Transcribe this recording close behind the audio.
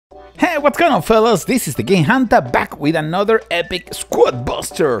Hey, what's going on, fellas? This is TheGameHuntah back with another epic Squad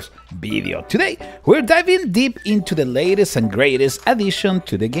Busters video. Today, we're diving deep into the latest and greatest addition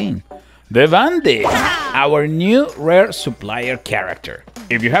to the game, the Bandit, our new rare supplier character.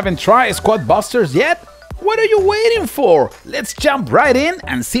 If you haven't tried Squad Busters yet, what are you waiting for? Let's jump right in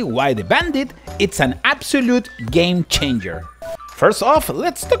and see why the Bandit is an absolute game changer. First off,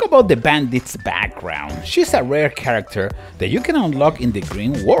 let's talk about the Bandit's background. She's a rare character that you can unlock in the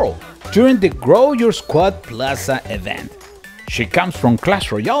Green World during the Grow Your Squad Plaza event. She comes from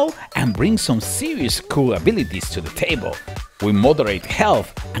Clash Royale and brings some serious cool abilities to the table. With moderate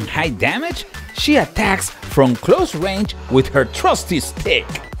health and high damage, she attacks from close range with her trusty stick.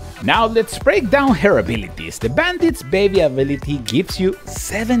 Now let's break down her abilities. The Bandit's baby ability gives you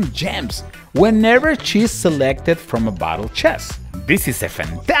 7 gems whenever she's selected from a battle chest. This is a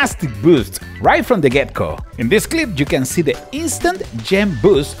fantastic boost right from the get-go. In this clip you can see the instant gem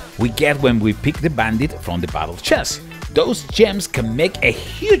boost we get when we pick the Bandit from the battle chest. Those gems can make a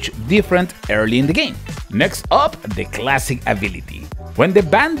huge difference early in the game. Next up, the classic ability. When the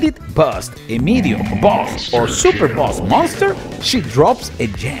Bandit busts a medium boss or super boss monster, she drops a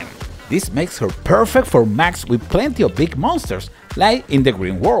gem. This makes her perfect for max with plenty of big monsters, like in the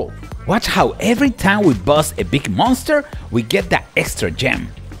Green World. Watch how every time we bust a big monster, we get that extra gem.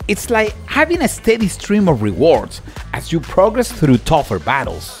 It's like having a steady stream of rewards as you progress through tougher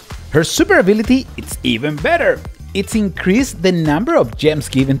battles. Her super ability is even better. It's increased the number of gems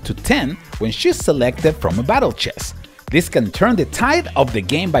given to 10 when she's selected from a battle chest. This can turn the tide of the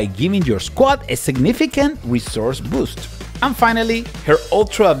game by giving your squad a significant resource boost. And finally, her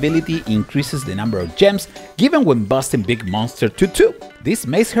ultra ability increases the number of gems given when busting big monster to 2. This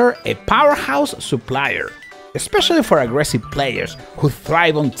makes her a powerhouse supplier, especially for aggressive players who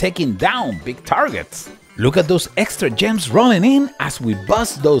thrive on taking down big targets. Look at those extra gems rolling in as we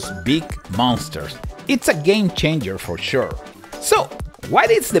bust those big monsters. It's a game changer for sure. So, what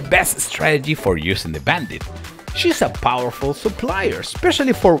is the best strategy for using the Bandit? She's a powerful supplier,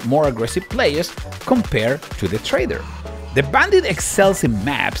 especially for more aggressive players compared to the trader. The Bandit excels in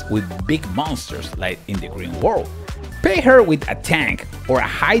maps with big monsters like in the Green World. Pair her with a tank or a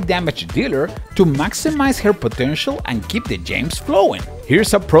high damage dealer to maximize her potential and keep the gems flowing.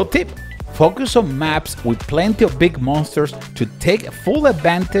 Here's a pro tip. Focus on maps with plenty of big monsters to take full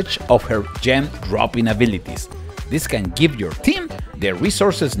advantage of her gem dropping abilities. This can give your team the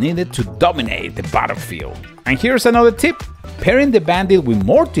resources needed to dominate the battlefield. And here's another tip. Pairing the Bandit with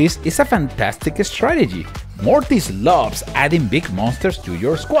Mortis is a fantastic strategy. Mortis loves adding big monsters to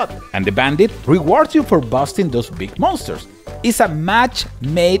your squad, and the Bandit rewards you for busting those big monsters. It's a match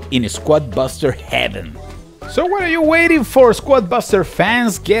made in Squad Buster heaven. So what are you waiting for, Squad Buster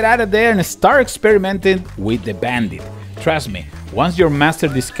fans? Get out of there and start experimenting with the Bandit. Trust me, once you master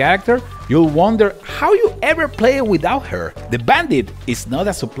this character, you'll wonder how you ever play without her. The Bandit is not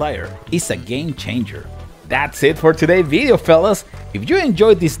a supplier, it's a game changer. That's it for today's video, fellas. If you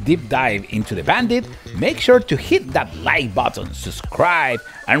enjoyed this deep dive into the Bandit, make sure to hit that like button, subscribe,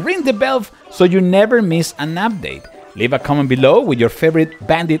 and ring the bell so you never miss an update. Leave a comment below with your favorite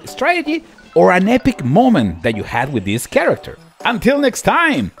Bandit strategy or an epic moment that you had with this character. Until next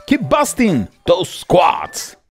time, keep busting those squads!